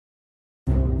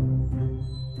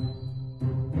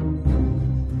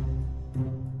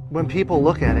When people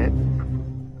look at it,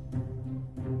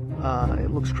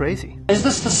 it looks crazy. Is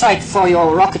this the site for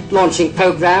your rocket launching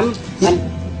program? Yeah.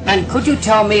 And could you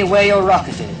tell me where your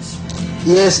rocket is?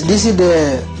 Yes, this is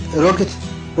the rocket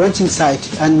launching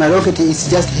site, and my rocket is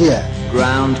just here.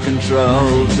 Ground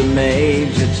control to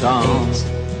Major Tom.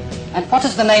 And what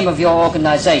is the name of your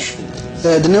organization?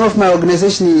 The name of my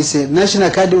organization is National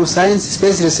Academy of Science,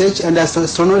 Space Research and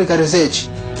Astronautical Research.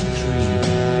 3,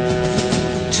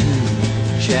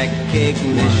 2, check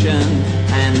ignition,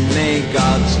 and may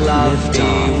God's love be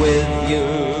with you.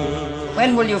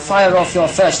 When will you fire off your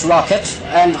first rocket,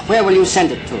 and where will you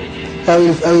send it to? I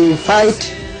will fire it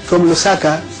from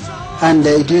Lusaka, and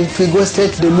it will go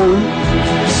straight to the moon.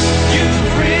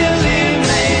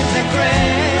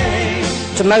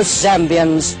 To most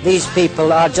Zambians, these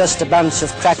people are just a bunch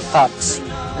of crackpots,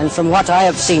 and from what I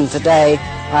have seen today,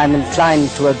 I'm inclined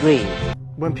to agree.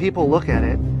 When people look at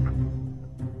it,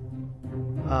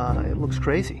 it looks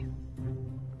crazy.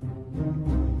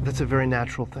 That's a very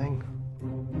natural thing.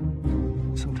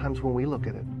 Sometimes when we look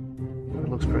at it, it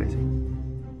looks crazy.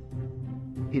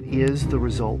 It is the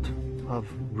result of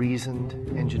reasoned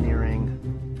engineering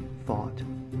thought,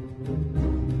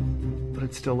 but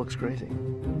it still looks crazy.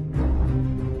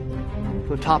 From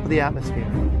the top of the atmosphere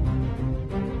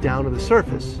down to the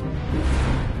surface,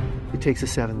 it takes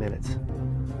us 7 minutes.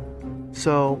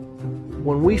 So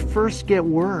when we first get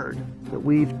word that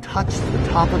we've touched the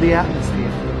top of the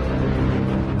atmosphere,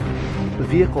 the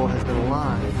vehicle has been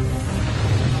alive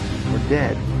or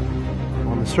dead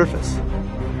on the surface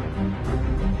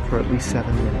for at least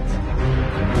 7 minutes.